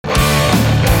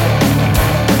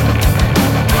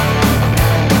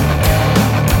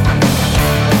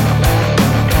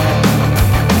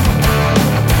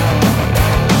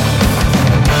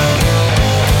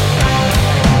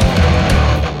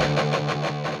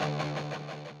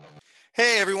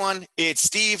Hey everyone, it's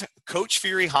Steve, Coach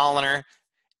Fury Holliner,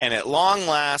 and at long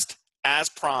last, as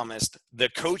promised, the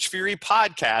Coach Fury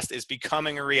podcast is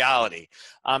becoming a reality.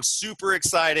 I'm super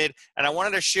excited, and I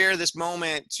wanted to share this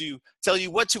moment to tell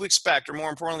you what to expect, or more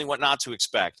importantly, what not to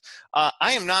expect. I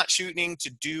am not shooting to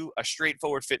do a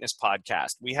straightforward fitness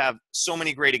podcast. We have so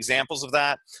many great examples of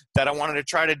that I wanted to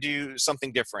try to do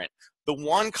something different. The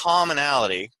one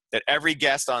commonality that every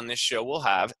guest on this show will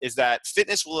have is that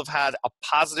fitness will have had a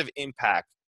positive impact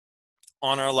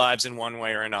on our lives in one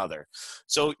way or another.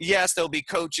 So yes, there'll be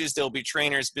coaches, there'll be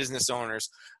trainers, business owners,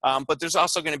 but there's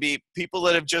also going to be people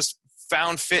that have just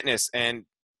found fitness and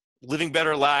living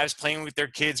better lives, playing with their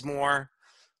kids more,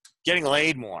 getting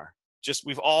laid more. Just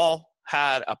we've all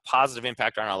had a positive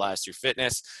impact on our lives through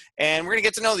fitness, and we're going to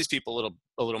get to know these people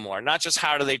a little more. Not just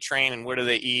how do they train and what do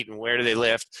they eat and where do they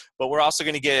lift, but we're also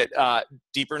going to get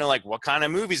deeper into like what kind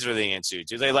of movies are they into?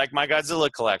 Do they like my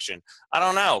Godzilla collection? I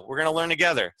don't know. We're going to learn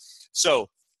together. So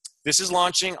this is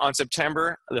launching on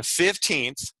September the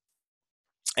 15th,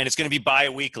 and it's going to be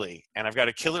bi-weekly. And I've got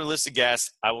a killer list of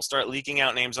guests. I will start leaking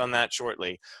out names on that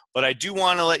shortly. But I do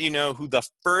want to let you know who the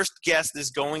first guest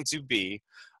is going to be.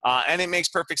 And it makes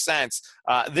perfect sense.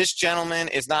 This gentleman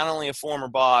is not only a former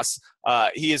boss,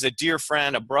 he is a dear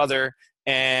friend, a brother,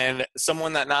 and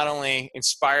someone that not only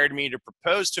inspired me to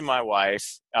propose to my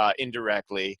wife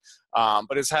indirectly,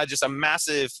 but has had just a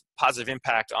massive positive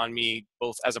impact on me,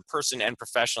 both as a person and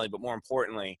professionally, but more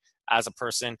importantly, as a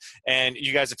person. And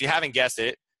you guys, if you haven't guessed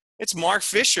it, it's Mark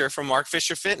Fisher from Mark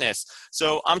Fisher Fitness.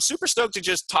 So I'm super stoked to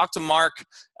just talk to Mark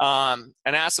and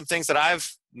ask some things that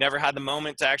I've never had the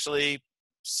moment to actually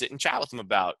sit and chat with him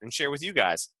about and share with you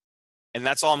guys. And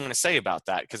that's all I'm going to say about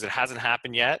that because it hasn't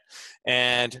happened yet.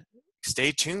 And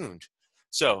stay tuned.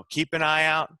 So keep an eye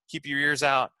out, keep your ears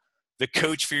out. The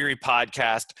Coach Fury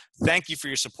podcast. Thank you for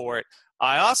your support.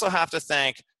 I also have to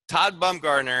thank Todd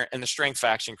Bumgardner and the Strength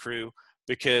Faction crew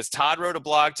because Todd wrote a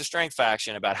blog to Strength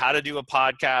Faction about how to do a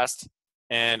podcast,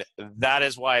 and that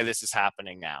is why this is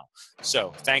happening now.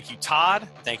 So thank you, Todd.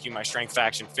 Thank you, my Strength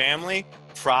Faction family.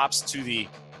 Props to the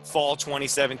fall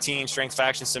 2017 Strength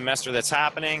Faction semester that's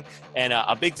happening. And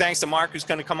a big thanks to Mark, who's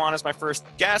going to come on as my first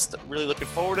guest. Really looking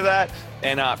forward to that.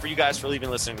 And for you guys for even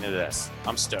listening to this.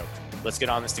 I'm stoked. Let's get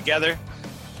on this together.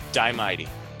 Die mighty.